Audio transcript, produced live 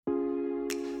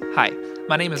Hi,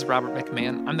 my name is Robert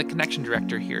McMahon. I'm the Connection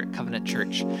Director here at Covenant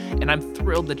Church, and I'm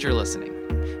thrilled that you're listening.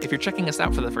 If you're checking us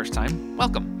out for the first time,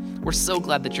 welcome. We're so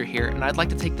glad that you're here, and I'd like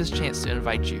to take this chance to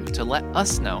invite you to let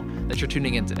us know that you're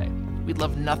tuning in today. We'd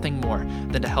love nothing more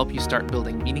than to help you start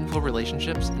building meaningful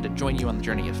relationships and to join you on the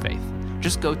journey of faith.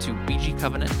 Just go to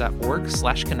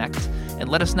bgcovenant.org/connect and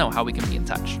let us know how we can be in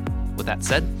touch. With that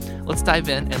said, let's dive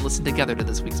in and listen together to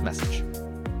this week's message.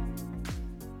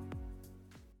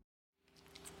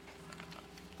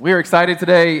 We are excited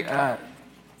today to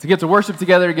get to worship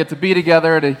together, to get to be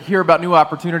together, to hear about new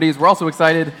opportunities. We're also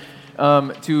excited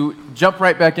to jump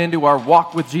right back into our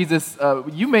walk with Jesus.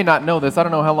 You may not know this. I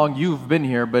don't know how long you've been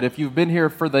here, but if you've been here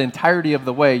for the entirety of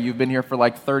the way, you've been here for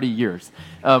like 30 years.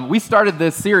 We started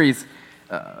this series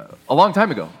a long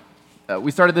time ago. We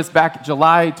started this back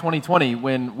July 2020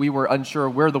 when we were unsure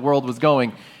where the world was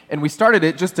going. And we started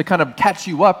it just to kind of catch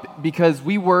you up because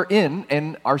we were in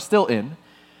and are still in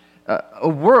a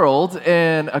world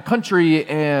and a country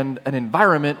and an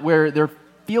environment where there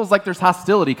feels like there's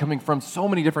hostility coming from so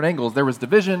many different angles. There was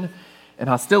division and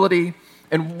hostility.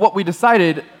 And what we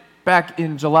decided back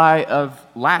in July of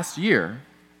last year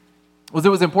was it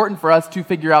was important for us to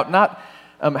figure out not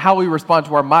how we respond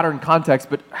to our modern context,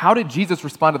 but how did Jesus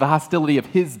respond to the hostility of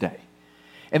his day?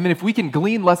 And then if we can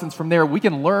glean lessons from there, we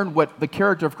can learn what the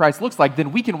character of Christ looks like,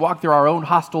 then we can walk through our own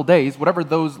hostile days, whatever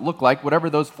those look like, whatever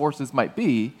those forces might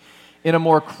be, in a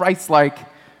more Christ-like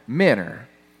manner.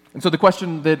 And so the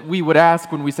question that we would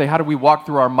ask when we say, how do we walk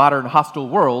through our modern hostile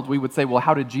world, we would say, well,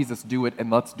 how did Jesus do it,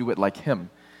 and let's do it like him.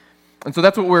 And so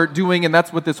that's what we're doing, and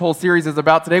that's what this whole series is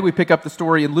about. Today we pick up the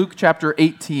story in Luke chapter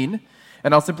 18,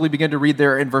 and I'll simply begin to read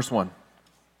there in verse 1.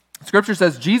 Scripture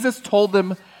says, Jesus told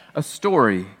them a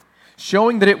story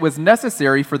showing that it was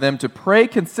necessary for them to pray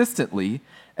consistently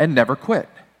and never quit.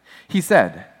 He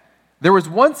said, there was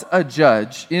once a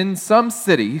judge in some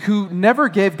city who never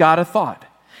gave God a thought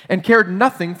and cared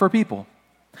nothing for people.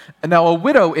 And now a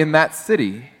widow in that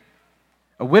city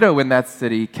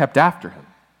kept after him.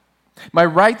 My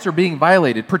rights are being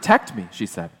violated. Protect me, she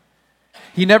said.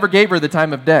 He never gave her the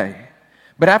time of day.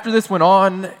 But after this went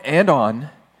on and on,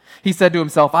 he said to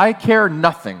himself, I care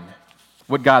nothing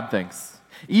what God thinks,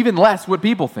 even less what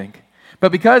people think.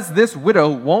 But because this widow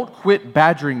won't quit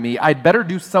badgering me, I'd better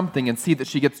do something and see that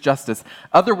she gets justice.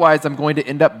 Otherwise, I'm going to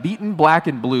end up beaten black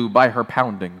and blue by her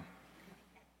pounding.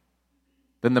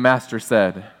 Then the master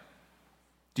said,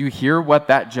 do you hear what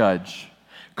that judge,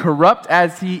 corrupt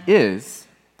as he is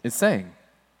saying?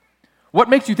 What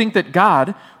makes you think that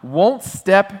God won't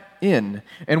step in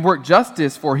and work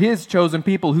justice for his chosen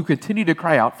people who continue to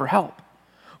cry out for help?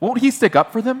 Won't he stick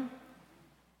up for them?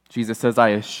 Jesus says, I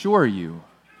assure you,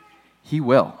 he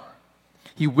will.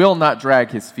 He will not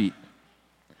drag his feet.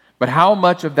 But how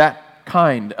much of that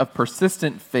kind of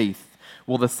persistent faith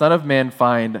will the Son of Man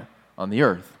find on the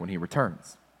earth when he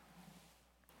returns?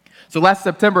 So last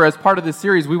September, as part of this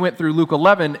series, we went through Luke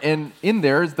 11, and in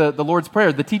there is the Lord's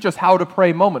Prayer, the teach us how to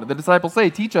pray moment. The disciples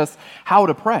say, teach us how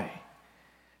to pray.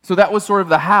 So that was sort of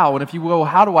the how, and if you will,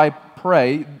 how do I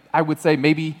pray? I would say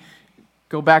maybe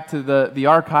go back to the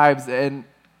archives and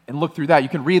look through that. You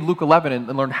can read Luke 11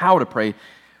 and learn how to pray.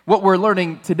 What we're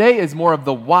learning today is more of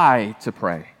the why to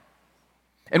pray.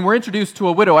 And we're introduced to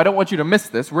a widow. I don't want you to miss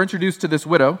this. We're introduced to this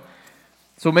widow.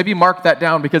 So maybe mark that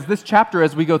down, because this chapter,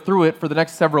 as we go through it for the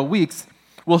next several weeks,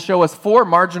 will show us four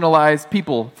marginalized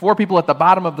people, four people at the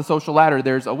bottom of the social ladder.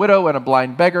 There's a widow and a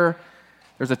blind beggar.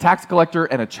 There's a tax collector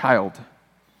and a child.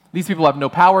 These people have no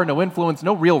power, no influence,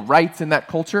 no real rights in that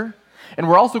culture. And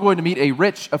we're also going to meet a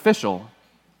rich official,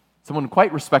 someone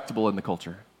quite respectable in the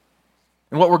culture.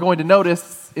 And what we're going to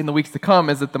notice in the weeks to come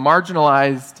is that the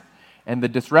marginalized and the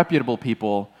disreputable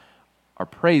people are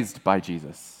praised by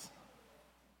Jesus.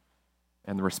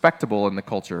 And the respectable in the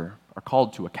culture are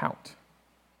called to account.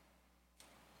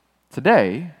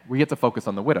 Today, we get to focus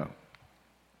on the widow.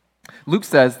 Luke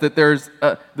says that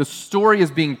the story is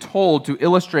being told to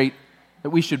illustrate that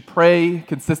we should pray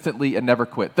consistently and never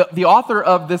quit. The author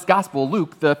of this gospel,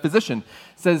 Luke, the physician,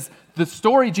 says the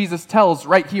story Jesus tells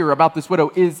right here about this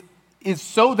widow is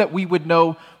so that we would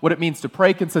know what it means to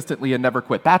pray consistently and never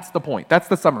quit. That's the point. That's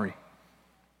the summary.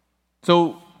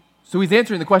 So he's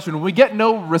answering the question, when we get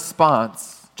no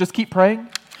response, just keep praying?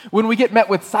 When we get met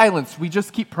with silence, we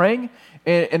just keep praying?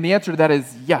 And the answer to that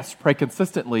is yes, pray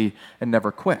consistently and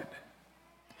never quit.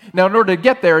 Now, in order to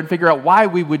get there and figure out why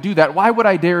we would do that, why would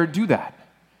I dare do that?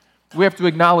 We have to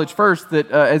acknowledge first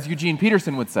that, as Eugene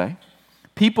Peterson would say,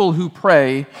 people who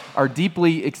pray are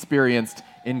deeply experienced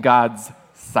in God's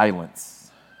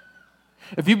silence.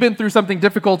 If you've been through something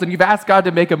difficult and you've asked God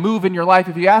to make a move in your life,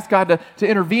 if you ask God to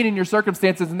intervene in your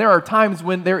circumstances, and there are times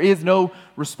when there is no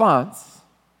response,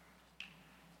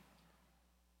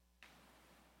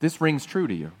 this rings true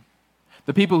to you.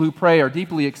 The people who pray are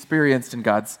deeply experienced in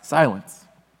God's silence.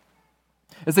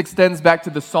 This extends back to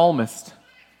the psalmist.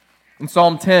 In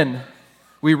Psalm 10,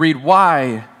 we read,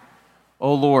 "Why,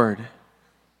 O Lord,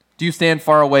 do you stand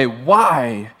far away?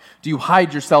 Why do you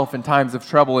hide yourself in times of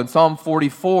trouble?" In Psalm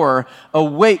 44,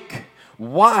 "Awake,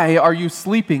 why are you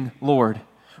sleeping, Lord?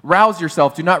 Rouse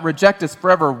yourself, do not reject us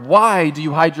forever. Why do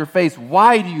you hide your face?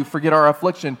 Why do you forget our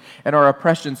affliction and our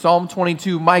oppression?" Psalm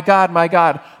 22, my God,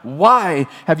 why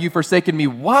have you forsaken me?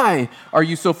 Why are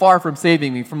you so far from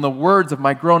saving me? From the words of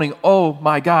my groaning, oh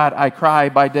my God, I cry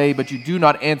by day, but you do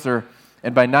not answer,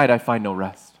 and by night I find no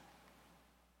rest.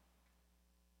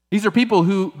 These are people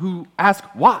who ask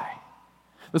why.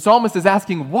 The psalmist is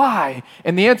asking why,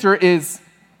 and the answer is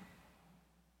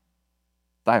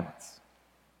silence.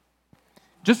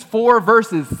 Just 4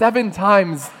 verses, 7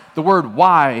 times the word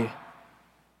why,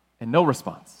 and no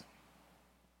response.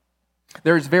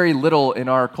 There is very little in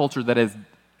our culture that is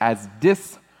as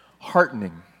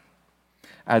disheartening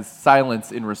as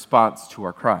silence in response to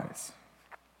our cries.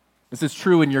 This is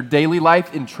true in your daily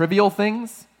life, in trivial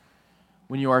things,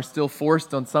 when you are still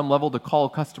forced on some level to call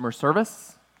customer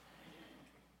service,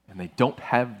 and they don't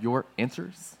have your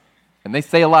answers. And they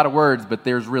say a lot of words, but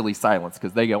there's really silence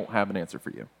because they don't have an answer for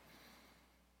you.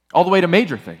 All the way to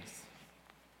major things,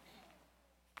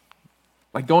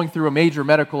 like going through a major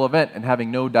medical event and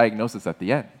having no diagnosis at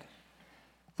the end.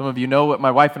 Some of you know what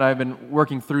my wife and I have been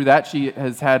working through that. She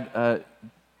has had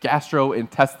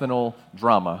gastrointestinal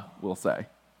drama, we'll say,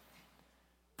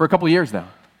 for a couple years now.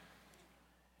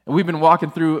 And we've been walking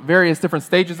through various different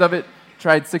stages of it,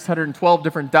 tried 612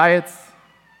 different diets,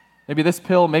 maybe this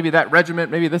pill, maybe that regimen,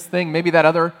 maybe this thing, maybe that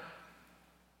other,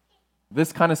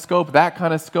 this kind of scope, that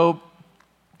kind of scope.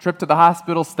 Trip to the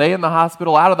hospital, stay in the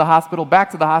hospital, out of the hospital,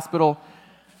 back to the hospital.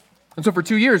 And so for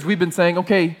 2 years, we've been saying,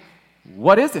 okay,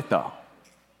 what is it though?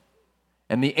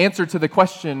 And the answer to the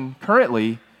question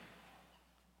currently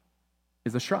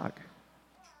is a shrug.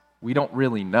 We don't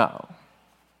really know.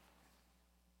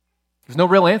 There's no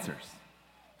real answers.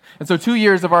 And so 2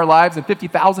 years of our lives and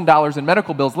 $50,000 in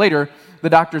medical bills later,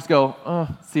 the doctors go,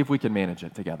 see if we can manage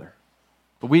it together.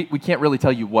 But we can't really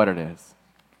tell you what it is.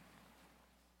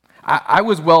 I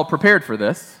was well prepared for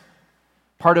this.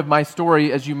 Part of my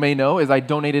story, as you may know, is I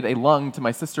donated a lung to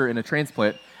my sister in a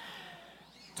transplant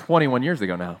 21 years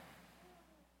ago now.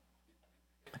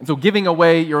 And so giving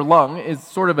away your lung is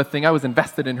sort of a thing. I was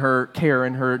invested in her care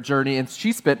and her journey, and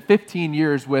she spent 15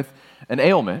 years with an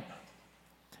ailment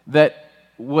that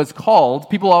was called,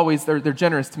 people always, they're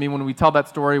generous to me when we tell that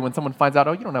story, when someone finds out,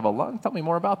 oh, you don't have a lung, tell me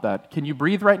more about that. Can you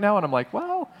breathe right now? And I'm like,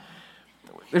 well,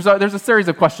 there's a series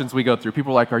of questions we go through.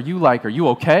 People are like, are you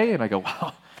okay? And I go,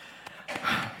 well,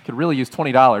 I could really use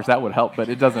 $20. That would help, but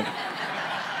it doesn't.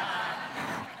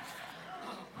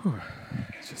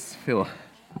 Just feel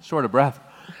short of breath.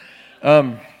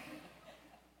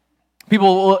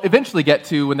 People will eventually get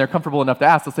to, when they're comfortable enough to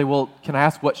ask, they'll say, well, can I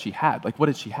ask what she had? Like, what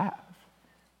did she have?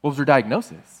 What was her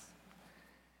diagnosis?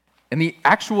 And the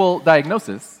actual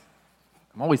diagnosis,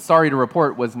 I'm always sorry to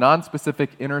report, was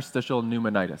nonspecific interstitial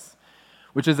pneumonitis,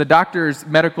 which is a doctor's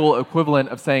medical equivalent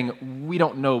of saying, we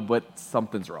don't know, but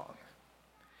something's wrong.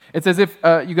 It's as if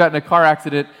you got in a car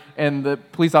accident and the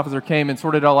police officer came and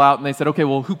sorted it all out, and they said, okay,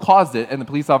 well, who caused it? And the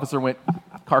police officer went,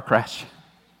 car crash.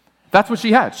 That's what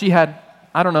she had. She had,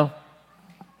 I don't know.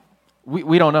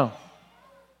 We don't know.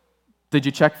 Did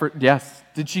you check for, yes.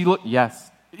 Did she look, yes.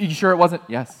 Are you sure it wasn't?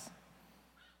 Yes.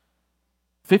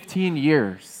 15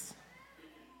 years.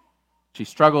 She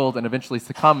struggled and eventually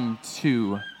succumbed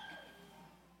to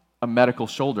a medical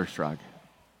shoulder shrug.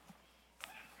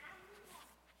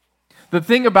 The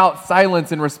thing about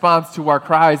silence in response to our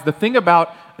cries, the thing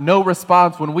about no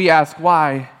response when we ask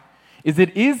why, is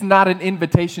it is not an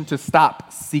invitation to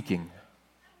stop seeking.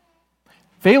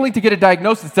 Failing to get a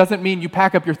diagnosis doesn't mean you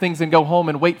pack up your things and go home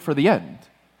and wait for the end.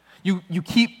 You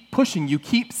keep pushing, you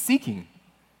keep seeking.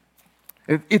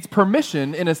 It's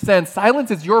permission, in a sense.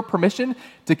 Silence is your permission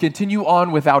to continue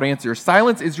on without answers.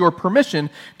 Silence is your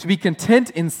permission to be content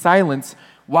in silence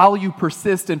while you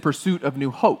persist in pursuit of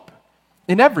new hope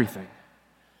in everything.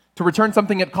 To return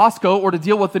something at Costco or to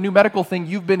deal with the new medical thing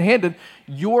you've been handed,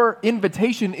 your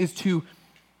invitation is to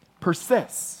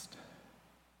persist.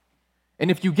 And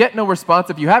if you get no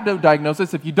response, if you have no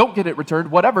diagnosis, if you don't get it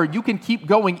returned, whatever, you can keep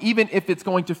going even if it's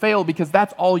going to fail because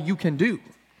that's all you can do.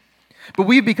 But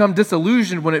we've become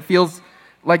disillusioned when it feels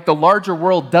like the larger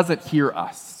world doesn't hear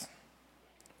us.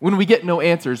 when we get no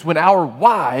answers, when our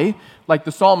why, like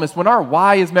the psalmist, when our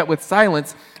why is met with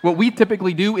silence, what we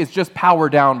typically do is just power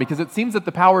down because it seems that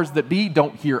the powers that be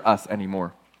don't hear us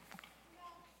anymore.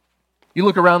 You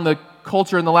look around the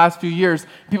culture in the last few years,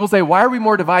 people say, why are we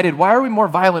more divided? Why are we more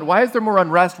violent? Why is there more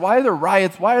unrest? Why are there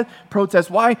riots? Why are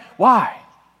protests? Why?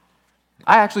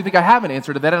 I actually think I have an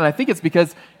answer to that, and I think it's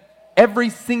because every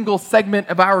single segment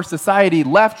of our society,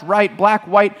 left, right, black,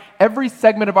 white, every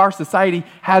segment of our society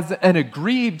has an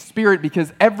aggrieved spirit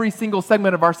because every single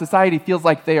segment of our society feels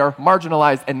like they are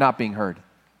marginalized and not being heard.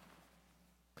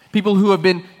 People who have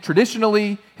been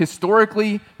traditionally,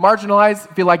 historically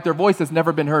marginalized feel like their voice has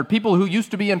never been heard. People who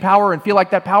used to be in power and feel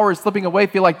like that power is slipping away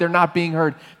feel like they're not being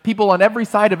heard. People on every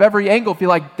side of every angle feel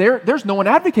like there's no one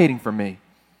advocating for me.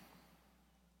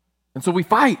 And so we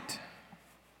fight.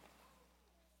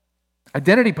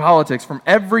 Identity politics from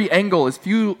every angle is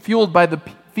fueled by the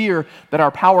fear that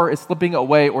our power is slipping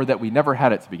away or that we never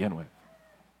had it to begin with.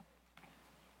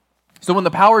 So when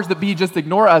the powers that be just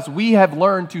ignore us, we have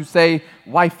learned to say,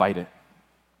 why fight it?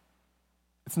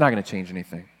 It's not going to change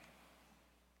anything.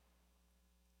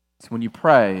 So when you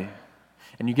pray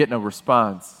and you get no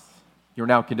response, you're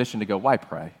now conditioned to go, why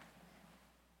pray?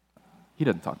 He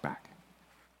doesn't talk back.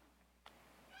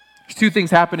 There's two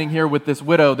things happening here with this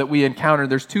widow that we encounter.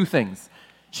 There's two things.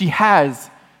 She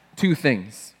has two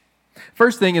things.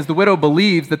 First thing is the widow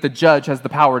believes that the judge has the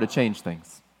power to change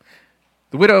things.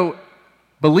 The widow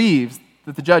believes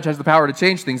that the judge has the power to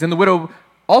change things. And the widow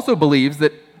also believes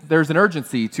that there's an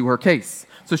urgency to her case.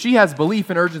 So she has belief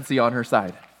and urgency on her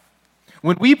side.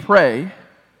 When we pray,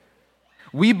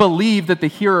 we believe that the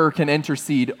hearer can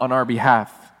intercede on our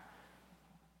behalf.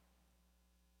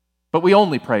 But we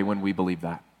only pray when we believe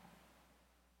that.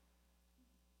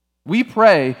 We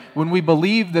pray when we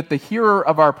believe that the hearer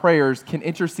of our prayers can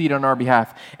intercede on our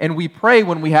behalf. And we pray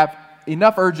when we have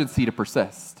enough urgency to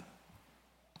persist.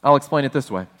 I'll explain it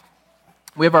this way.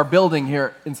 We have our building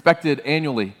here inspected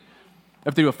annually. We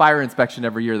have to do a fire inspection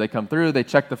every year. They come through, they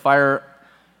check the fire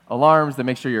alarms, they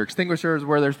make sure your extinguisher is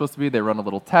where they're supposed to be, they run a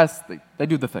little test, they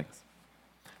do the things.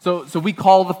 So we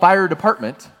call the fire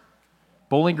department,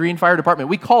 Bowling Green Fire Department,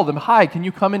 we call them, hi, can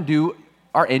you come and do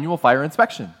our annual fire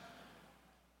inspection?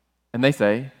 And they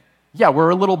say, yeah,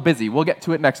 we're a little busy, we'll get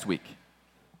to it next week.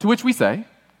 To which we say,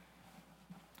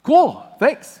 cool,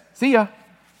 thanks, see ya.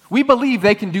 We believe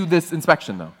they can do this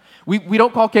inspection, though. We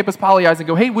don't call Campus Polyize and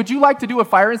go, hey, would you like to do a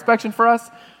fire inspection for us?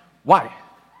 Why?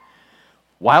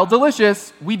 While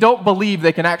delicious, we don't believe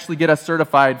they can actually get us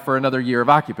certified for another year of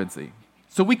occupancy.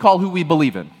 So we call who we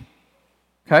believe in,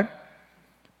 okay?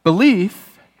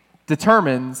 Belief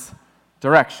determines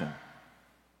direction.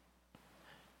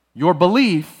 Your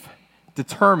belief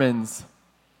determines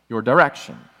your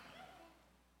direction.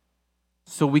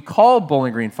 So we call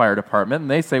Bowling Green Fire Department,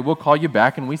 and they say, we'll call you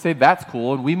back, and we say, that's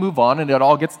cool, and we move on, and it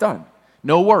all gets done.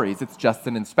 No worries, it's just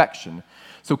an inspection.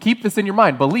 So keep this in your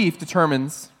mind. Belief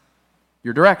determines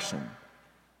your direction.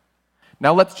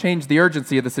 Now let's change the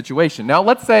urgency of the situation. Now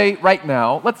let's say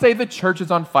the church is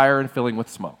on fire and filling with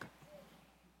smoke.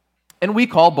 And we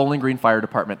call Bowling Green Fire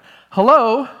Department.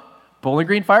 Hello, Bowling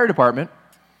Green Fire Department.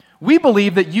 We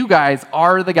believe that you guys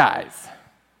are the guys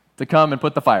to come and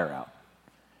put the fire out.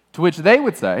 To which they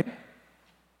would say,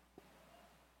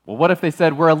 well, what if they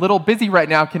said, we're a little busy right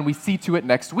now, can we see to it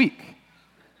next week?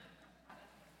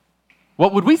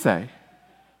 What would we say?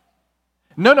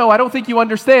 No, I don't think you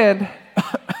understand.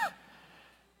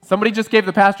 Somebody just gave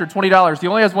the pastor $20. He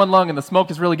only has one lung and the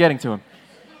smoke is really getting to him.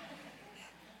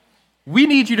 We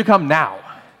need you to come now.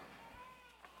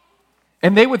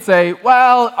 And they would say,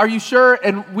 well, are you sure?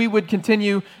 And we would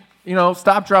continue,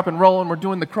 stop, drop, and roll, and we're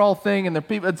doing the crawl thing, and the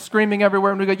people screaming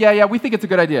everywhere, and we go, yeah, we think it's a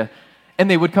good idea.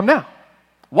 And they would come now.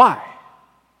 Why?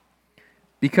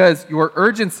 Because your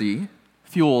urgency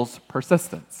fuels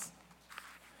persistence.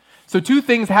 So two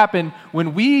things happen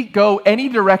when we go any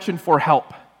direction for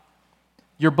help.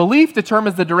 Your belief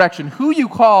determines the direction. Who you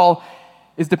call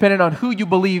is dependent on who you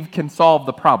believe can solve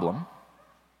the problem.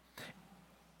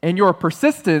 And your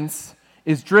persistence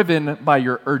is driven by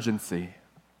your urgency.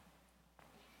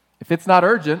 If it's not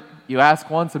urgent, you ask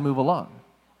once and move along.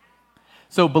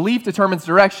 So belief determines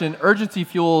direction, urgency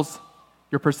fuels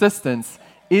your persistence.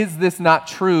 Is this not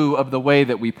true of the way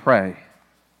that we pray?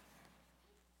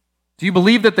 Do you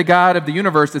believe that the God of the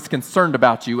universe is concerned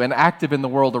about you and active in the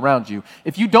world around you?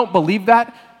 If you don't believe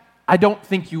that, I don't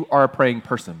think you are a praying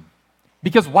person.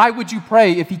 Because why would you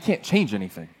pray if he can't change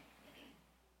anything?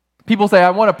 People say, I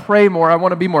want to pray more, I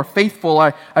want to be more faithful,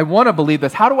 I want to believe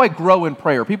this. How do I grow in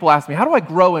prayer? People ask me, how do I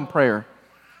grow in prayer?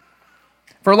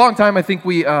 For a long time, I think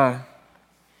we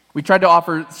We tried to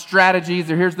offer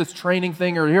strategies, or here's this training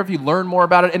thing, or here if you learn more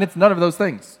about it, and it's none of those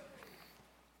things.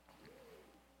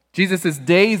 Jesus is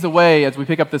days away, as we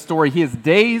pick up this story, he is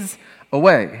days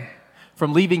away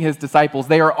from leaving his disciples.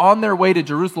 They are on their way to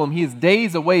Jerusalem. He is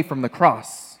days away from the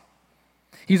cross.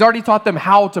 He's already taught them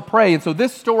how to pray, and so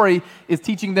this story is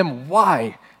teaching them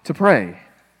why to pray.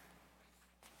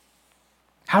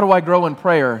 How do I grow in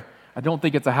prayer? I don't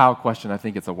think it's a how question. I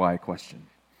think it's a why question.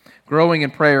 Growing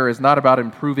in prayer is not about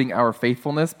improving our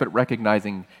faithfulness, but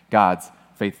recognizing God's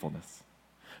faithfulness.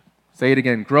 Say it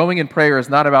again. Growing in prayer is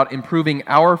not about improving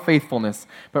our faithfulness,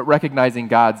 but recognizing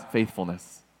God's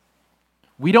faithfulness.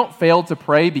 We don't fail to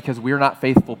pray because we're not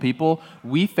faithful people.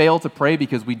 We fail to pray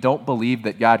because we don't believe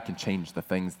that God can change the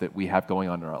things that we have going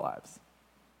on in our lives.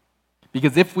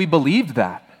 Because if we believed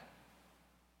that,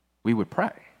 we would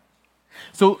pray.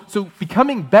 So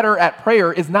becoming better at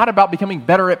prayer is not about becoming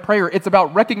better at prayer. It's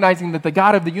about recognizing that the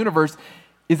God of the universe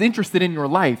is interested in your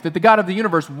life, that the God of the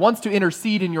universe wants to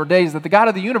intercede in your days, that the God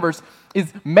of the universe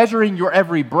is measuring your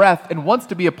every breath and wants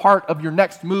to be a part of your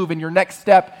next move and your next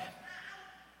step,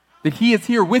 that he is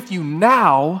here with you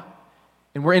now,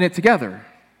 and we're in it together.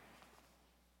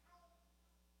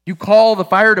 You call the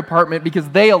fire department because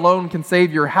they alone can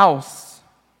save your house.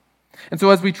 And so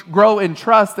as we grow in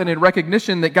trust and in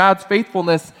recognition that God's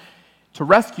faithfulness to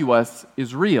rescue us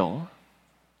is real,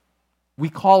 we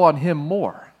call on him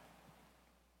more.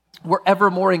 We're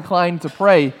ever more inclined to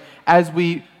pray as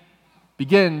we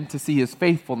begin to see his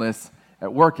faithfulness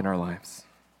at work in our lives.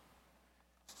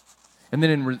 And then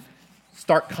in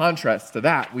stark contrast to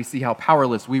that, we see how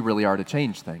powerless we really are to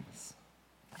change things.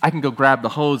 I can go grab the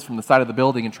hose from the side of the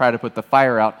building and try to put the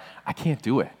fire out. I can't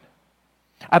do it.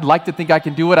 I'd like to think I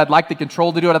can do it. I'd like the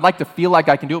control to do it. I'd like to feel like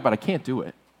I can do it, but I can't do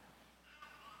it.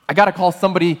 I got to call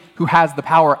somebody who has the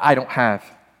power I don't have.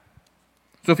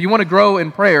 So if you want to grow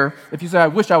in prayer, if you say, I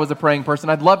wish I was a praying person,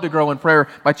 I'd love to grow in prayer,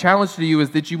 my challenge to you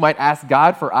is that you might ask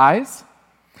God for eyes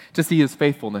to see his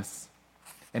faithfulness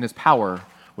and his power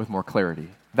with more clarity.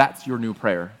 That's your new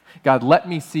prayer. God, let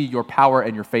me see your power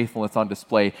and your faithfulness on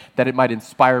display, that it might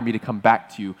inspire me to come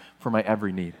back to you for my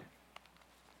every need.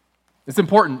 It's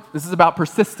important. This is about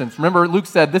persistence. Remember, Luke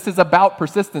said, this is about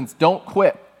persistence. Don't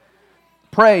quit.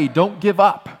 Pray. Don't give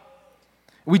up.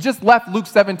 We just left Luke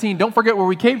 17. Don't forget where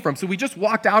we came from. So we just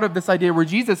walked out of this idea where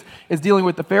Jesus is dealing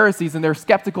with the Pharisees, and they're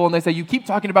skeptical, and they say, you keep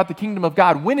talking about the kingdom of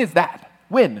God. When is that?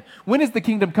 When? When is the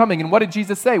kingdom coming? And what did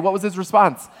Jesus say? What was his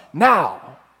response?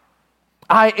 Now.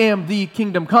 I am the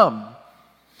kingdom come.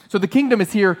 So the kingdom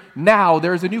is here now.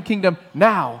 There is a new kingdom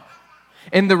now.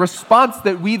 And the response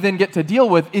that we then get to deal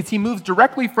with is he moves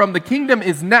directly from the kingdom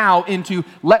is now into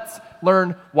let's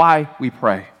learn why we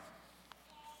pray.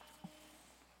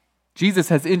 Jesus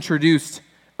has introduced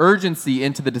urgency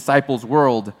into the disciples'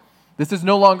 world. This is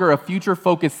no longer a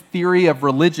future-focused theory of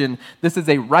religion. This is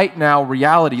a right-now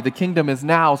reality. The kingdom is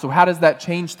now. So how does that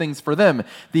change things for them?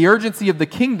 The urgency of the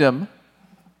kingdom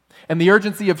and the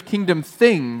urgency of kingdom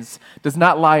things does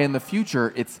not lie in the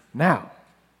future. It's now.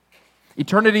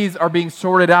 Eternities are being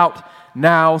sorted out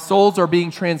now. Souls are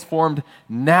being transformed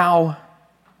now.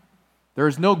 There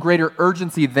is no greater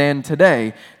urgency than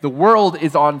today. The world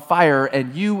is on fire,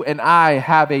 and you and I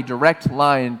have a direct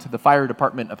line to the fire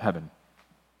department of heaven.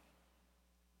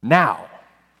 Now.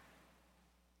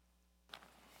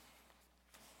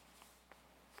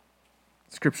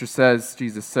 Scripture says,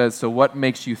 Jesus says, so what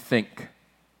makes you think?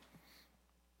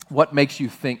 What makes you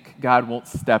think God won't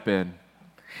step in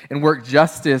and work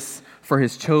justice for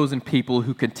his chosen people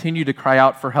who continue to cry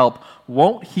out for help?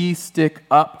 Won't he stick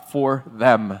up for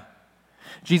them?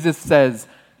 Jesus says,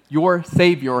 your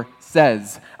Savior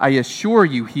says, I assure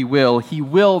you he will. He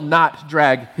will not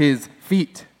drag his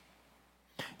feet.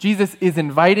 Jesus is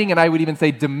inviting, and I would even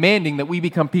say demanding, that we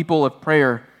become people of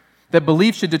prayer, that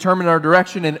belief should determine our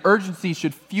direction and urgency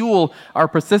should fuel our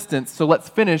persistence. So let's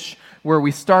finish where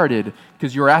we started,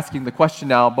 because you're asking the question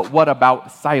now, but what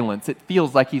about silence? It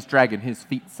feels like he's dragging his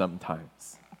feet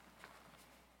sometimes.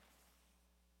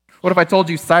 What if I told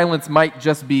you silence might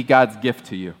just be God's gift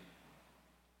to you?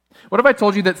 What if I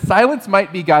told you that silence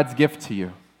might be God's gift to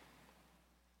you?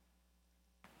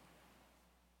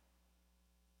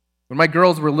 When my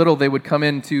girls were little, they would come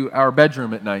into our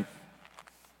bedroom at night.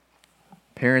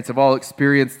 Parents have all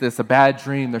experienced this, a bad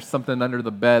dream, there's something under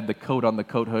the bed, the coat on the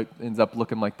coat hook ends up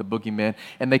looking like the boogeyman,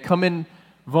 and they come in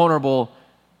vulnerable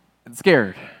and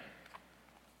scared.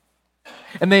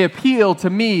 And they appeal to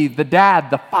me, the dad,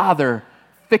 the father,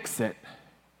 fix it.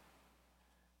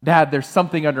 Dad, there's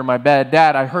something under my bed.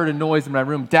 Dad, I heard a noise in my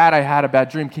room. Dad, I had a bad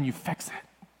dream. Can you fix it?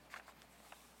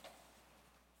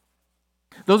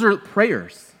 Those are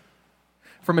prayers.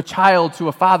 from a child to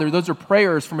a father. Those are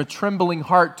prayers. From a trembling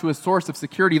heart to a source of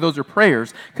security. Those are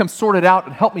prayers. Come sort it out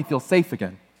and help me feel safe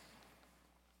again.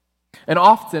 And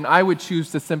often I would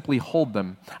choose to simply hold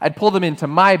them. I'd pull them into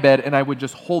my bed and I would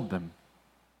just hold them.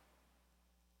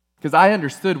 Because I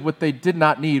understood what they did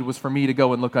not need was for me to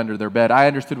go and look under their bed. I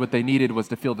understood what they needed was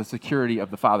to feel the security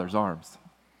of the Father's arms.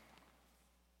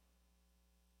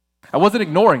 I wasn't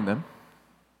ignoring them,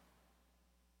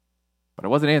 but I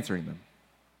wasn't answering them.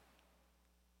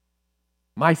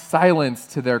 My silence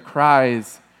to their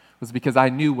cries was because I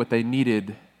knew what they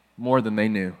needed more than they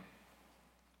knew.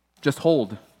 Just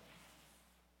hold.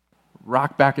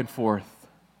 Rock back and forth.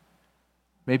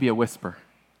 Maybe a whisper.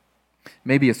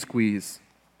 Maybe a squeeze.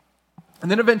 And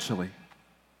then eventually,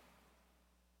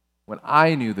 when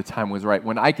I knew the time was right,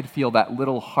 when I could feel that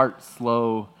little heart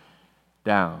slow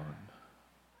down,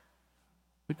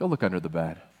 we'd go look under the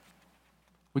bed.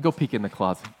 We'd go peek in the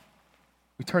closet.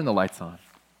 We'd turn the lights on.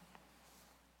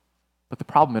 But the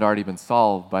problem had already been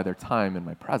solved by their time in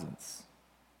my presence.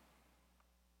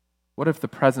 What if the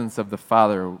presence of the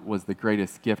Father was the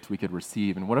greatest gift we could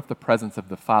receive? And what if the presence of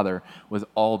the Father was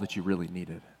all that you really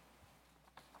needed?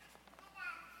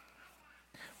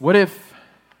 What if,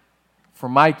 for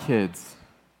my kids,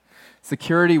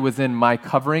 security was in my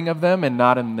covering of them and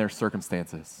not in their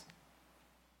circumstances?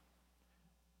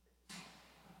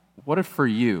 What if for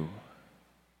you,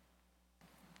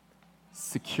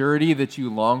 security that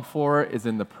you long for is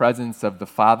in the presence of the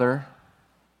Father,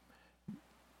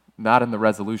 not in the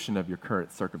resolution of your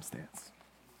current circumstance?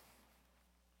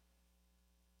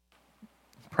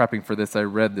 Prepping for this, I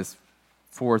read this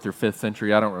 4th or 5th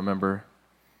century, I don't remember,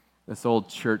 this old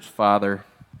church father.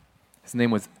 His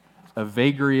name was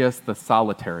Evagrius the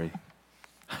Solitary.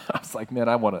 I was like, man,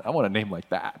 I want a name like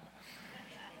that.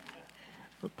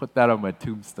 Put that on my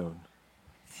tombstone.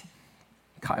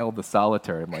 Kyle the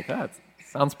Solitary. I'm like, that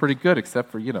sounds pretty good,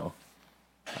 except for,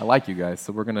 I like you guys,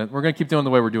 so we're gonna keep doing the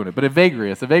way we're doing it. But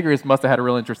Evagrius must have had a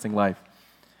real interesting life.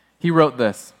 He wrote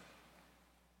this: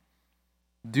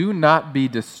 "Do not be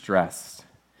distressed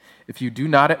if you do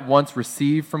not at once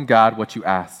receive from God what you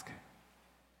ask.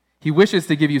 He wishes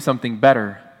to give you something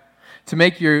better, to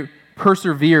make you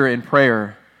persevere in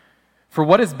prayer. For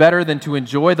what is better than to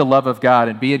enjoy the love of God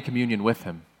and be in communion with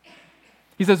Him?"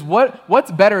 He says,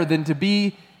 what's better than to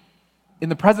be in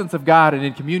the presence of God and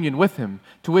in communion with Him?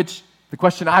 To which the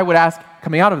question I would ask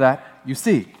coming out of that, you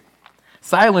see,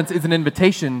 silence is an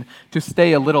invitation to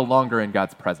stay a little longer in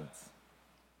God's presence.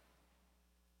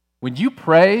 When you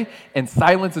pray and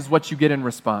silence is what you get in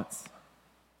response,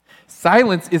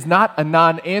 silence is not a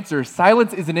non-answer.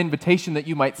 Silence is an invitation that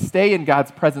you might stay in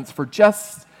God's presence for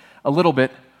just a little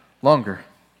bit longer.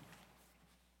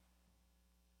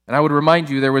 And I would remind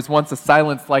you, there was once a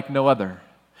silence like no other.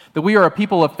 That we are a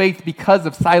people of faith because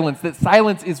of silence. That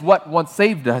silence is what once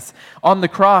saved us. On the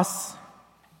cross,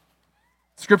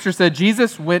 Scripture said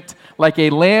Jesus went like a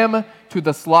lamb to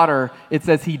the slaughter. It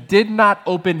says He did not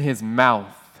open His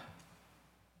mouth.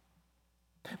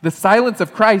 The silence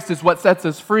of Christ is what sets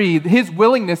us free. His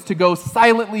willingness to go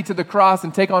silently to the cross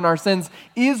and take on our sins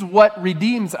is what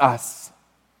redeems us.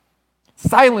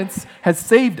 Silence has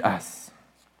saved us.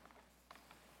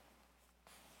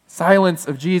 Silence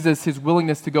of Jesus, His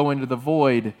willingness to go into the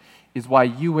void, is why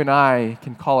you and I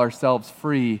can call ourselves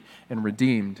free and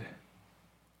redeemed.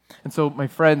 And so, my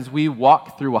friends, we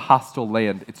walk through a hostile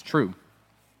land. It's true.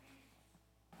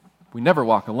 We never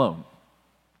walk alone.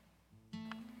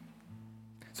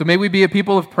 So may we be a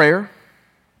people of prayer,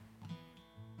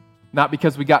 not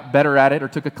because we got better at it or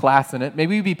took a class in it. May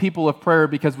we be people of prayer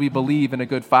because we believe in a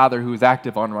good Father who is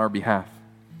active on our behalf.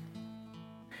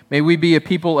 May we be a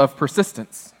people of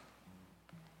persistence,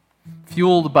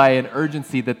 fueled by an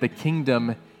urgency that the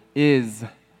kingdom is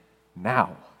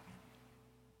now.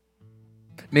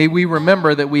 May we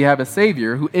remember that we have a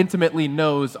Savior who intimately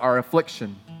knows our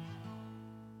affliction,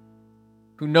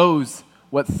 who knows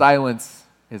what silence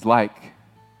is like,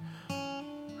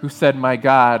 who said, my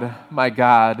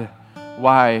God,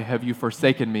 why have you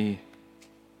forsaken me?"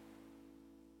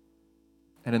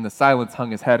 And in the silence hung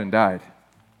His head and died.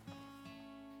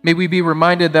 May we be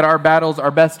reminded that our battles are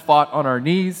best fought on our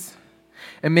knees,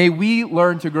 and may we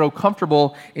learn to grow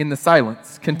comfortable in the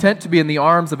silence, content to be in the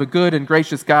arms of a good and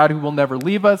gracious God who will never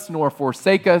leave us nor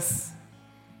forsake us,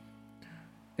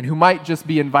 and who might just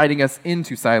be inviting us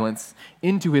into silence,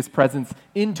 into His presence,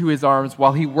 into His arms,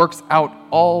 while He works out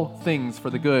all things for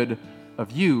the good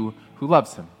of you who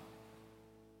loves Him.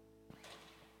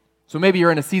 So maybe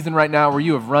you're in a season right now where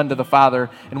you have run to the Father,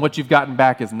 and what you've gotten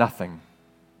back is nothing.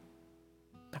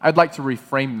 I'd like to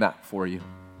reframe that for you.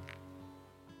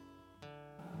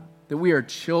 That we are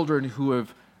children who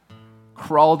have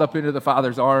crawled up into the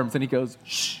Father's arms, and he goes,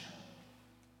 "Shh,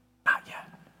 not yet.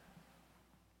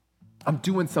 I'm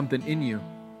doing something in you.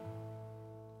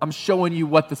 I'm showing you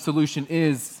what the solution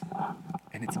is,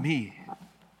 and it's me."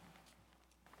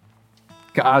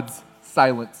 God's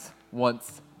silence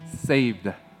once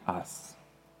saved us.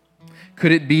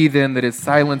 Could it be then that his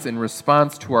silence in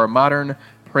response to our modern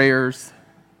prayers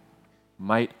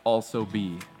might also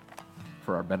be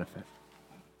for our benefit?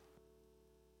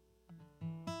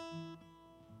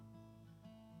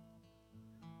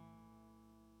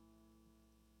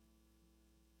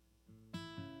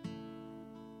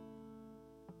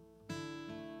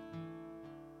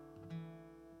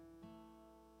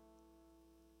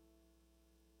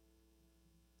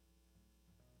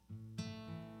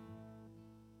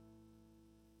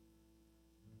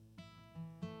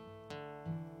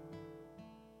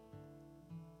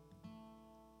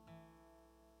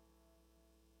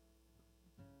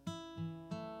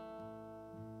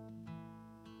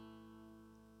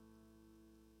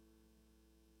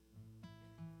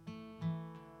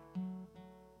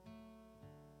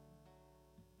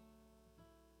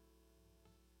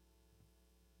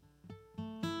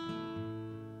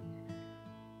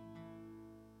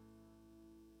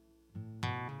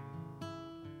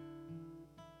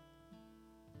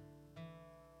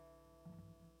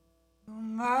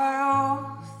 My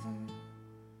author,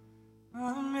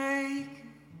 my maker,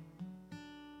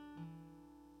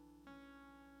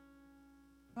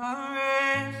 my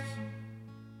ransom,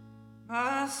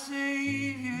 my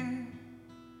savior,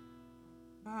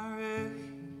 my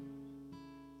refuge,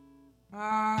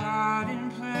 my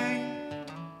hiding place.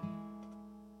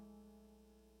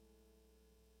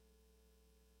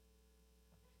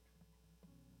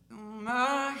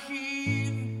 My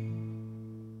healer,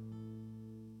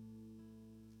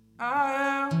 I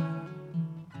am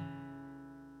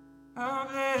a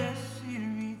blessed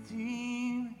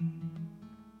Redeemer.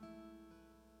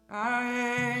 I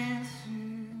answer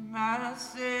my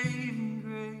saving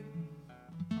grace.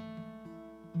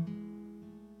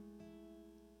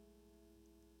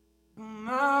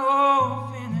 My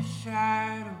hope in the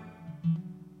shadow,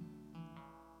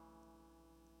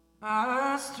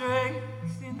 my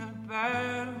strength in the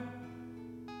battle.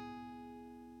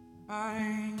 I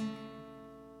anchor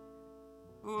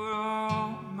for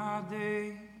all my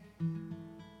days,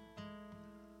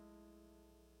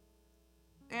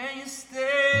 and you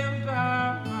stand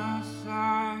by my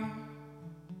side,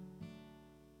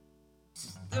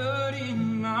 stood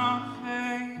in my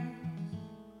face,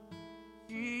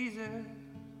 Jesus,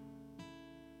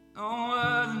 no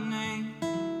other name,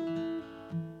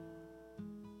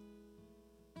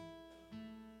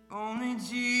 only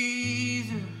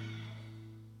Jesus,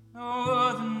 no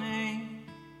other name.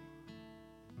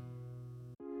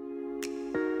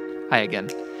 Hi again.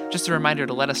 Just a reminder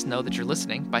to let us know that you're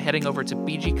listening by heading over to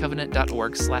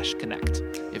bgcovenant.org/connect.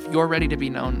 If you're ready to be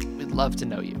known, we'd love to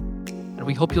know you. And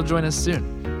we hope you'll join us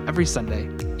soon, every Sunday,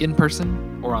 in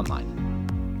person or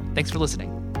online. Thanks for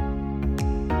listening.